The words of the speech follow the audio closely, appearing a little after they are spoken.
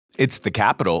It's the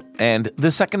capital and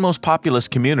the second most populous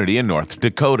community in North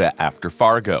Dakota after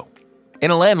Fargo.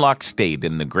 In a landlocked state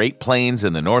in the Great Plains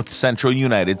in the north-central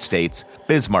United States,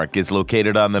 Bismarck is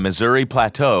located on the Missouri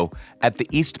Plateau at the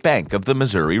east bank of the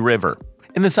Missouri River,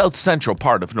 in the south-central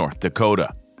part of North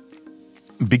Dakota.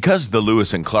 Because the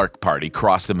Lewis and Clark Party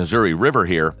crossed the Missouri River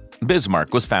here,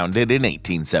 Bismarck was founded in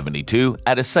 1872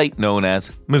 at a site known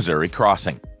as Missouri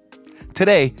Crossing.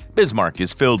 Today, Bismarck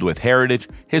is filled with heritage,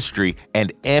 history,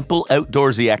 and ample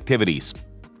outdoorsy activities.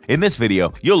 In this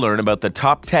video, you'll learn about the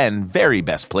top 10 very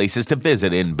best places to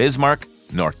visit in Bismarck,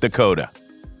 North Dakota.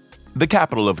 The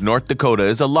capital of North Dakota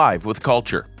is alive with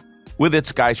culture. With its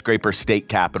skyscraper state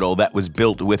capital that was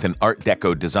built with an Art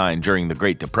Deco design during the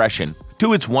Great Depression,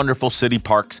 to its wonderful city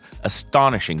parks,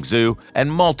 astonishing zoo,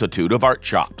 and multitude of art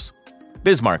shops.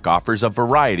 Bismarck offers a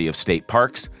variety of state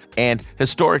parks and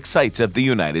historic sites of the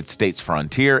United States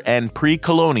frontier and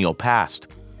pre-colonial past.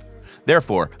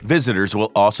 Therefore, visitors will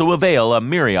also avail a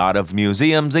myriad of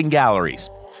museums and galleries.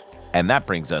 And that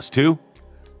brings us to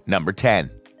number 10.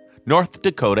 North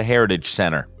Dakota Heritage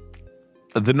Center.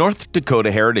 The North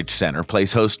Dakota Heritage Center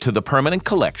plays host to the permanent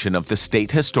collection of the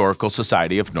State Historical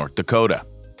Society of North Dakota.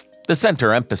 The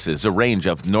center emphasizes a range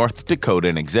of North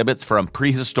Dakotan exhibits from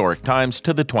prehistoric times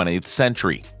to the 20th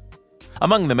century.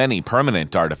 Among the many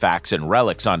permanent artifacts and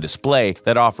relics on display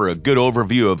that offer a good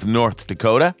overview of North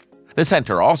Dakota, the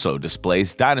center also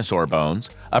displays dinosaur bones,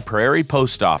 a prairie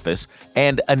post office,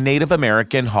 and a Native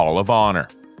American Hall of Honor.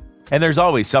 And there's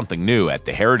always something new at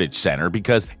the Heritage Center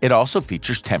because it also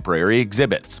features temporary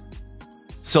exhibits.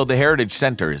 So the Heritage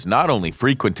Center is not only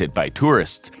frequented by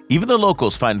tourists, even the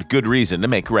locals find good reason to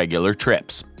make regular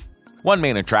trips. One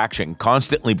main attraction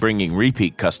constantly bringing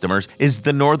repeat customers is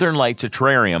the Northern Lights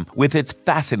Terrarium with its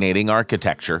fascinating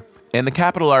architecture, and the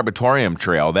Capitol Arboretum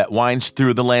Trail that winds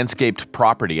through the landscaped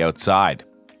property outside.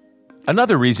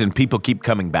 Another reason people keep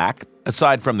coming back,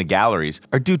 aside from the galleries,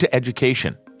 are due to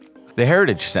education. The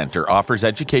Heritage Center offers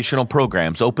educational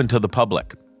programs open to the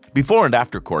public. Before and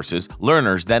after courses,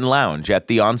 learners then lounge at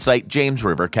the on-site James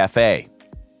River Cafe.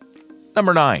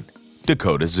 Number 9.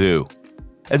 Dakota Zoo.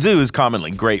 A zoo is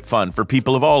commonly great fun for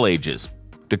people of all ages.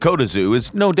 Dakota Zoo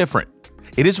is no different.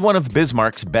 It is one of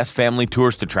Bismarck's best family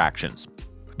tourist attractions.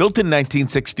 Built in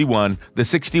 1961, the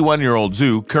 61-year-old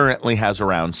zoo currently has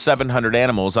around 700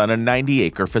 animals on a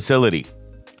 90-acre facility.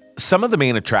 Some of the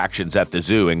main attractions at the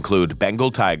zoo include Bengal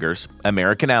tigers,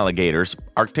 American alligators,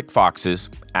 Arctic foxes,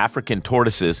 African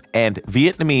tortoises, and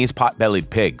Vietnamese pot-bellied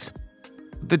pigs.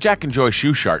 The Jack and Joy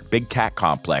Shushark Big Cat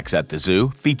Complex at the zoo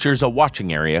features a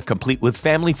watching area complete with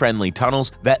family-friendly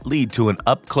tunnels that lead to an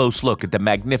up-close look at the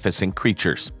magnificent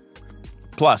creatures.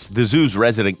 Plus, the zoo's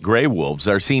resident gray wolves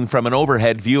are seen from an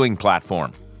overhead viewing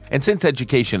platform. And since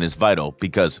education is vital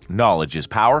because knowledge is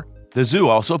power, the zoo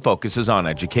also focuses on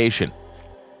education.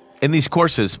 In these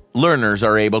courses, learners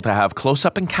are able to have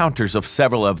close-up encounters of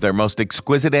several of their most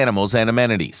exquisite animals and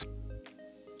amenities.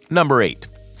 Number 8.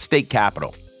 State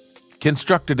Capitol.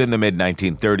 Constructed in the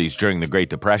mid-1930s during the Great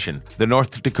Depression, the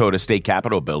North Dakota State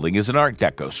Capitol building is an Art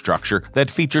Deco structure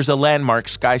that features a landmark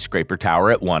skyscraper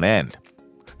tower at one end.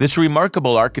 This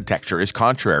remarkable architecture is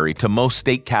contrary to most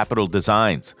state capitol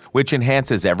designs, which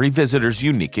enhances every visitor's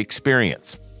unique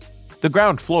experience. The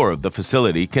ground floor of the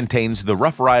facility contains the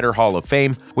Rough Rider Hall of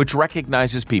Fame, which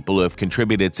recognizes people who have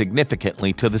contributed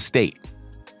significantly to the state.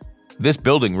 This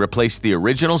building replaced the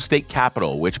original state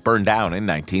capitol, which burned down in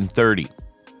 1930.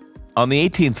 On the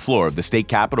 18th floor of the State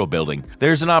Capitol building,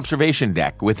 there's an observation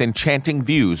deck with enchanting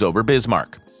views over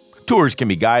Bismarck. Tours can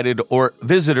be guided, or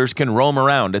visitors can roam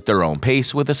around at their own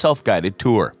pace with a self-guided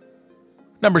tour.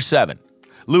 Number 7.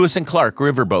 Lewis and Clark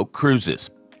Riverboat Cruises.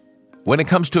 When it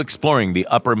comes to exploring the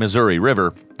upper Missouri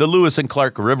River, the Lewis and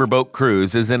Clark Riverboat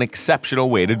Cruise is an exceptional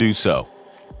way to do so.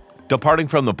 Departing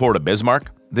from the port of Bismarck,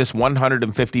 this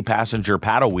 150-passenger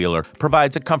paddle wheeler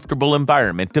provides a comfortable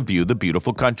environment to view the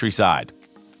beautiful countryside.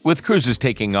 With cruises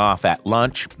taking off at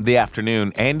lunch, the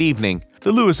afternoon, and evening,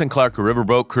 the Lewis and Clark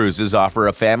Riverboat Cruises offer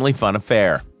a family fun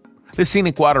affair. The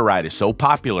scenic water ride is so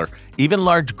popular, even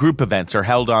large group events are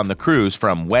held on the cruise,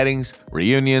 from weddings,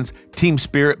 reunions, team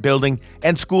spirit building,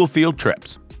 and school field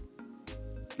trips.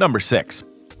 Number 6.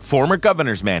 Former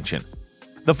Governor's Mansion.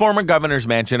 The former Governor's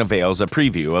Mansion avails a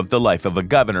preview of the life of a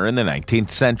governor in the 19th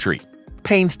century.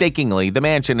 Painstakingly, the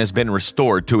mansion has been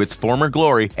restored to its former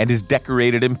glory and is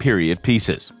decorated in period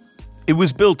pieces. It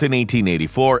was built in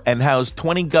 1884 and housed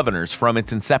 20 governors from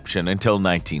its inception until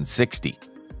 1960.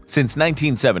 Since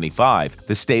 1975,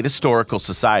 the State Historical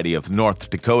Society of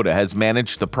North Dakota has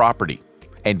managed the property,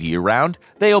 and year-round,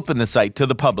 they open the site to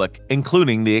the public,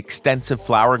 including the extensive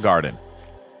flower garden.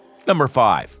 Number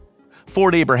 5.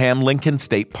 Fort Abraham Lincoln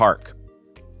State Park.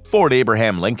 Fort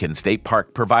Abraham Lincoln State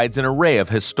Park provides an array of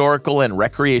historical and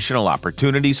recreational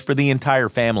opportunities for the entire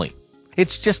family.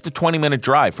 It's just a 20-minute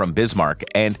drive from Bismarck,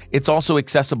 and it's also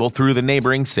accessible through the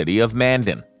neighboring city of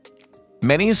Mandan.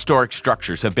 Many historic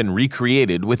structures have been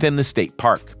recreated within the state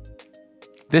park.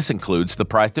 This includes the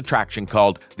prized attraction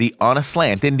called the On a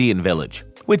Slant Indian Village,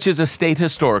 which is a state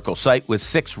historical site with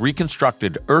 6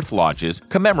 reconstructed earth lodges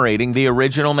commemorating the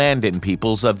original Mandan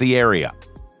peoples of the area.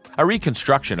 A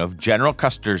reconstruction of General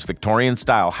Custer's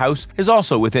Victorian-style house is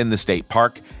also within the state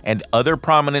park, and other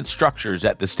prominent structures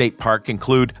at the state park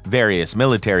include various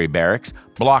military barracks,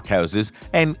 blockhouses,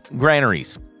 and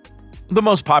granaries. The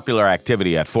most popular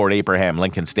activity at Fort Abraham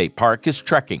Lincoln State Park is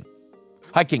trekking.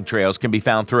 Hiking trails can be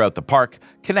found throughout the park,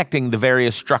 connecting the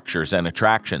various structures and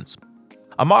attractions.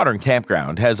 A modern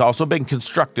campground has also been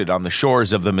constructed on the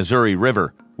shores of the Missouri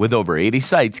River, with over 80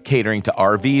 sites catering to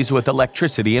RVs with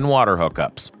electricity and water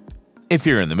hookups. If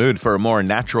you're in the mood for a more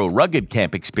natural, rugged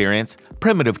camp experience,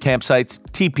 primitive campsites,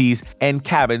 teepees, and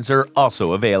cabins are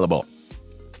also available.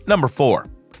 Number 4.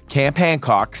 Camp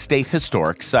Hancock State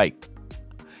Historic Site.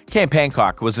 Camp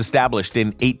Hancock was established in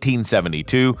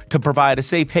 1872 to provide a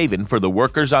safe haven for the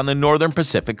workers on the Northern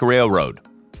Pacific Railroad.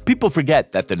 People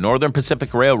forget that the Northern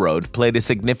Pacific Railroad played a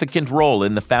significant role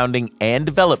in the founding and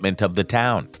development of the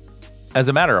town. As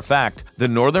a matter of fact, the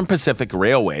Northern Pacific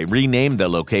Railway renamed the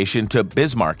location to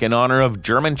Bismarck in honor of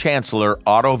German Chancellor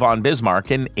Otto von Bismarck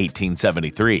in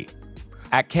 1873.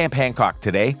 At Camp Hancock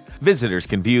today, visitors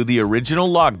can view the original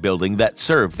log building that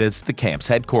served as the camp's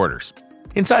headquarters.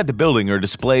 Inside the building are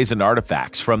displays and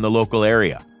artifacts from the local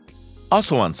area.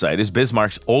 Also on site is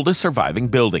Bismarck's oldest surviving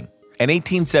building, an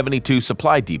 1872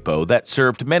 supply depot that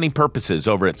served many purposes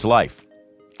over its life.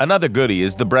 Another goodie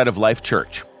is the Bread of Life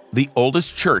Church, the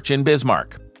oldest church in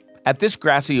Bismarck. At this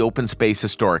grassy open space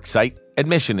historic site,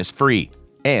 admission is free,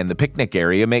 and the picnic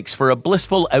area makes for a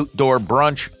blissful outdoor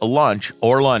brunch, lunch,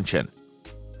 or luncheon.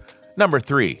 Number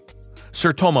 3.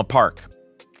 Sertoma Park.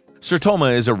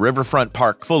 Sertoma is a riverfront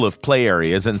park full of play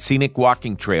areas and scenic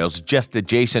walking trails just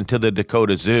adjacent to the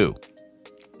Dakota Zoo.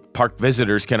 Park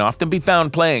visitors can often be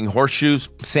found playing horseshoes,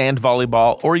 sand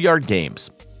volleyball, or yard games.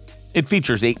 It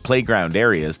features 8 playground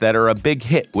areas that are a big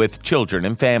hit with children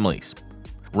and families.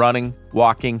 Running,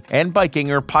 walking, and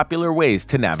biking are popular ways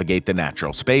to navigate the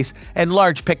natural space, and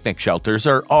large picnic shelters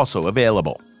are also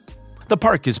available. The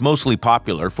park is mostly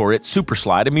popular for its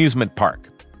Superslide amusement park.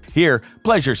 Here,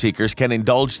 pleasure seekers can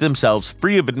indulge themselves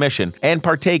free of admission and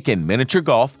partake in miniature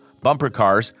golf, bumper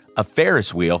cars, a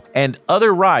Ferris wheel, and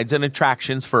other rides and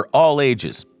attractions for all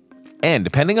ages. And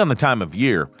depending on the time of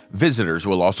year, visitors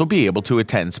will also be able to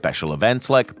attend special events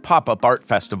like pop-up art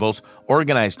festivals,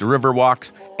 organized river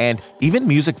walks, and even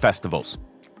music festivals.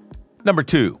 Number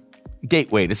 2.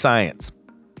 Gateway to Science.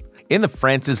 In the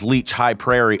Francis Leach High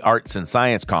Prairie Arts and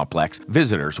Science Complex,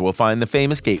 visitors will find the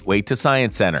famous Gateway to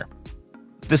Science Center.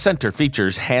 The center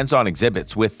features hands-on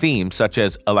exhibits with themes such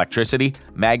as electricity,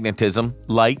 magnetism,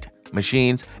 light,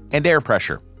 machines, and air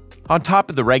pressure. On top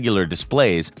of the regular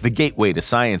displays, the Gateway to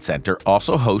Science Center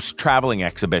also hosts traveling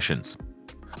exhibitions.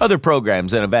 Other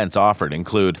programs and events offered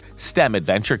include STEM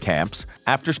adventure camps,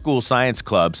 after-school science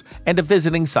clubs, and a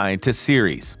visiting scientist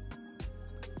series.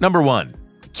 Number 1.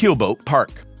 Keelboat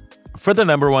Park. For the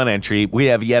number 1 entry, we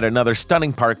have yet another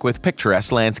stunning park with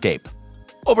picturesque landscape.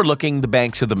 Overlooking the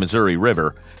banks of the Missouri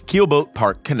River, Keelboat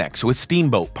Park connects with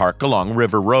Steamboat Park along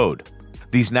River Road.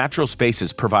 These natural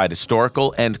spaces provide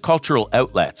historical and cultural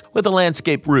outlets with a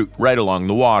landscape route right along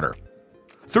the water.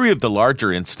 3 of the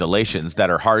larger installations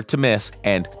that are hard to miss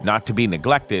and not to be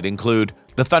neglected include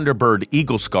the Thunderbird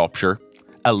Eagle sculpture,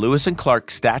 a Lewis and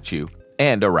Clark statue,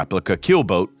 and a replica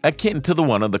keelboat akin to the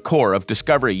one of the Corps of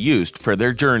Discovery used for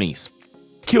their journeys.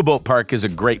 Keelboat Park is a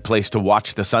great place to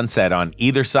watch the sunset on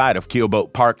either side of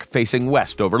Keelboat Park facing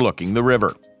west overlooking the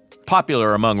river.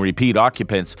 Popular among repeat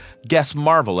occupants, guests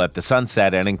marvel at the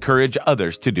sunset and encourage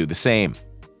others to do the same.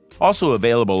 Also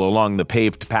available along the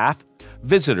paved path,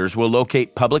 visitors will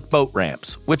locate public boat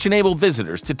ramps, which enable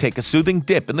visitors to take a soothing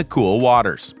dip in the cool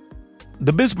waters.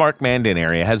 The Bismarck-Mandan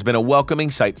area has been a welcoming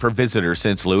site for visitors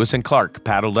since Lewis and Clark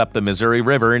paddled up the Missouri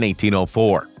River in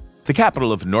 1804. The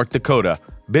capital of North Dakota,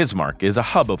 Bismarck is a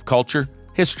hub of culture,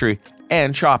 history,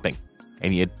 and shopping,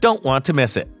 and you don't want to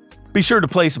miss it. Be sure to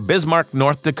place Bismarck,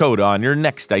 North Dakota on your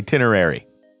next itinerary.